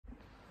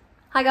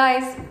Hi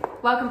guys,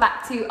 welcome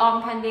back to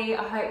Arm Candy.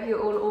 I hope you're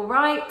all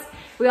right.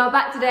 We are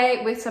back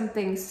today with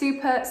something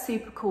super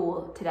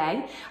cool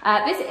today.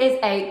 This is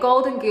a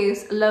Golden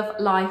Goose Love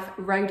Life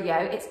Rodeo.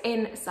 It's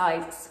in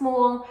size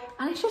small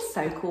and it's just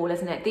so cool,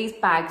 isn't it? These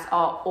bags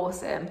are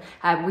awesome.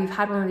 We've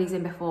had one of these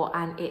in before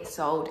and it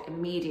sold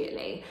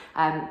immediately.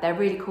 They're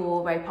really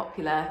cool, very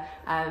popular,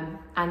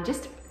 and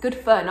just good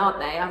fun, aren't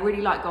they? I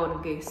really like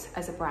Golden Goose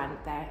as a brand.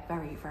 They're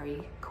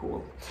very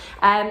cool.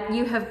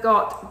 You have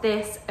got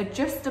this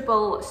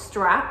adjustable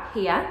strap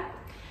here,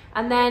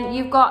 and then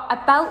you've got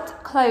a belt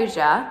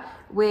closure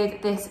with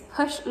this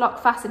push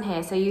lock fasten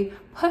here. So you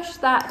push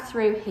that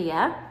through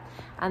here,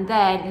 and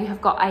then you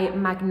have got a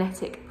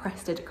magnetic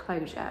pressed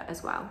closure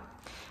as well.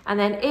 And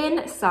then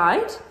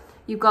inside,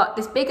 you've got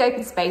this big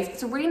open space.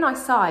 It's a really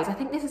nice size. I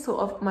think this is sort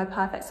of my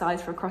perfect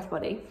size for a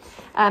crossbody.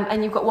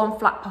 And you've got one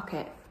flat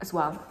pocket as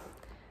well.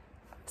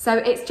 So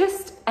it's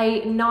just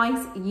a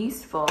nice,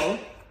 useful,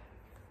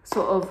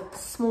 sort of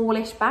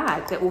smallish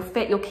bag that will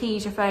fit your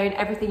keys, your phone,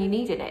 everything you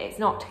need in it. It's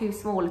not too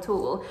small at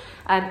all.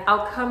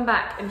 I'll come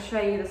back and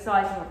show you the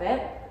sizing of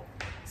it.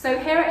 So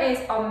here it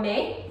is on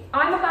me.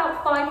 I'm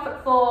about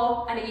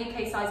 5'4" and a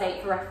UK size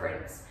 8 for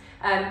reference.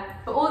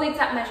 But all the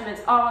exact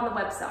measurements are on the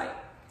website.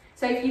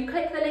 So if you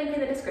click the link in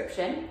the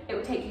description, it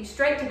will take you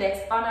straight to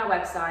this on our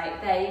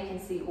website. There you can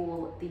see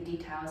all the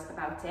details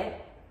about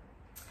it.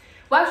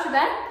 Whilst you're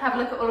there, have a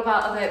look at all of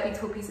our other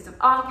beautiful pieces of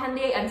arm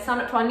candy and sign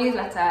up to our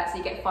newsletter so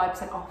you get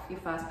 5% off your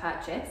first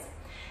purchase.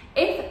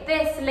 If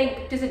this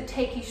link doesn't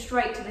take you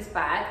straight to this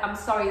bag, I'm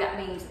sorry, that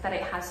means that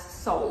it has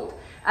sold.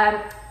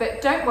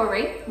 But don't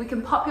worry, we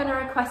can pop you on a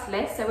request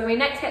list. So when we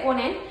next get one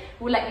in,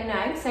 we'll let you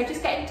know. So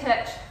just get in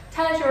touch,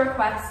 tell us your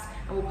request,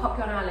 and we'll pop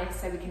you on our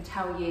list so we can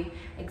tell you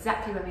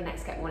exactly when we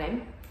next get one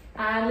in.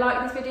 And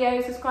like this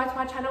video, subscribe to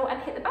our channel and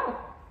hit the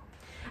bell.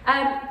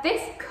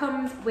 This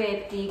comes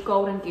with the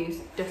Golden Goose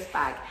dust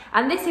bag,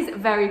 and this is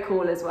very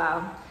cool as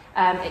well.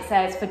 It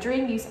says for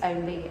dream use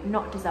only,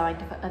 not designed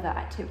for other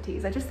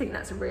activities. I just think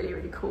that's a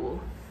really cool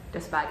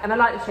dust bag, and I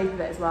like the shape of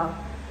it as well.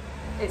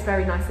 It's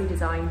very nicely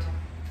designed.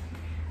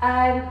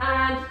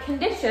 And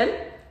condition,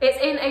 it's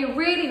in a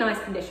really nice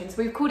condition,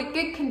 so we've called it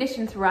good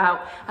condition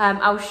throughout.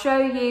 I'll show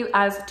you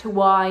as to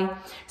why.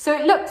 So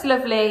it looks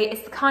lovely.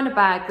 It's the kind of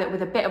bag that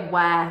with a bit of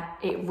wear,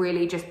 it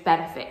really just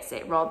benefits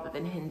it rather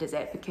than hinders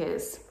it,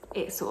 because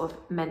it's sort of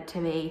meant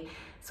to be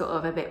sort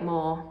of a bit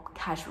more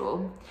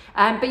casual.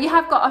 But you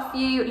have got a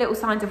few little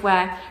signs of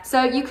wear.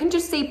 So you can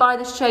just see by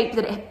the shape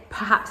that it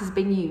perhaps has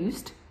been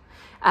used.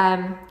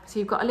 So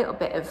you've got a little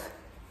bit of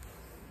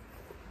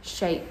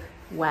shape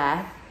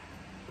wear.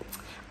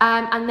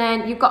 And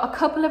then you've got a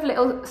couple of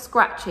little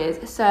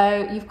scratches.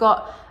 So you've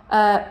got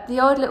the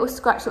odd little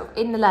scratch sort of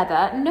in the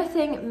leather,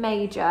 nothing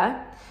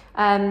major,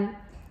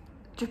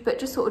 but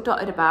just sort of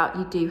dotted about,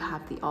 you do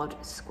have the odd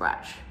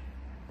scratch.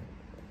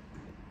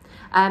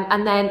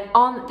 And then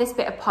on this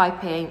bit of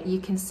piping,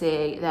 you can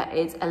see there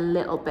is a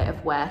little bit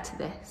of wear to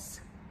this.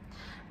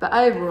 But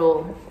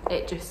overall,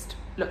 it just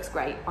looks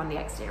great on the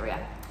exterior.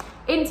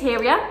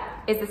 Interior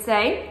is the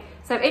same.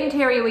 So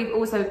interior we've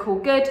also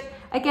called good.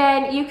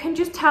 Again, you can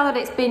just tell that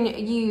it's been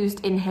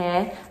used in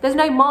here. There's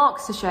no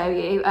marks to show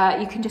you.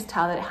 You can just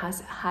tell that it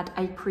has had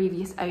a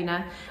previous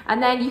owner.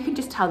 And then you can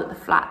just tell that the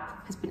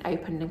flap has been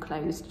opened and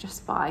closed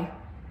just by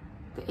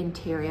the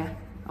interior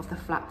of the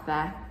flap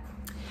there.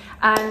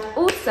 And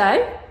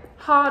also,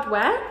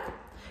 hardware.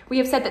 We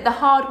have said that the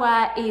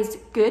hardware is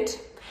good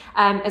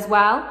as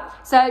well.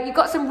 So you've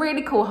got some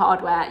really cool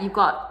hardware. You've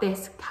got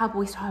this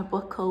cowboy style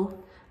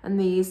buckle and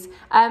these.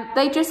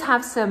 They just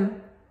have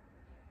some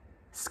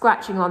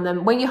scratching on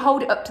them. When you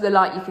hold it up to the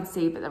light, you can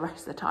see, but the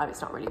rest of the time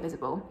it's not really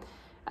visible.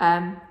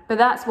 But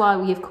that's why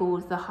we have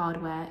called the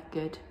hardware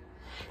good.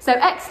 So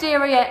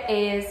exterior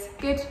is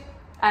good,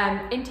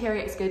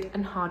 interior is good,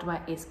 and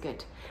hardware is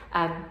good.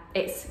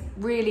 It's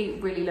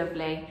really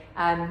lovely.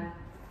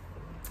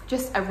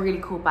 Just a really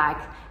cool bag,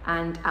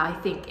 and I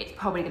think it's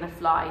probably going to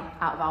fly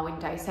out of our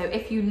window. So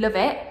if you love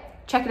it,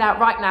 check it out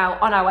right now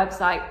on our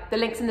website. The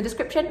link's in the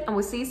description, and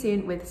we'll see you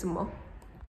soon with some more.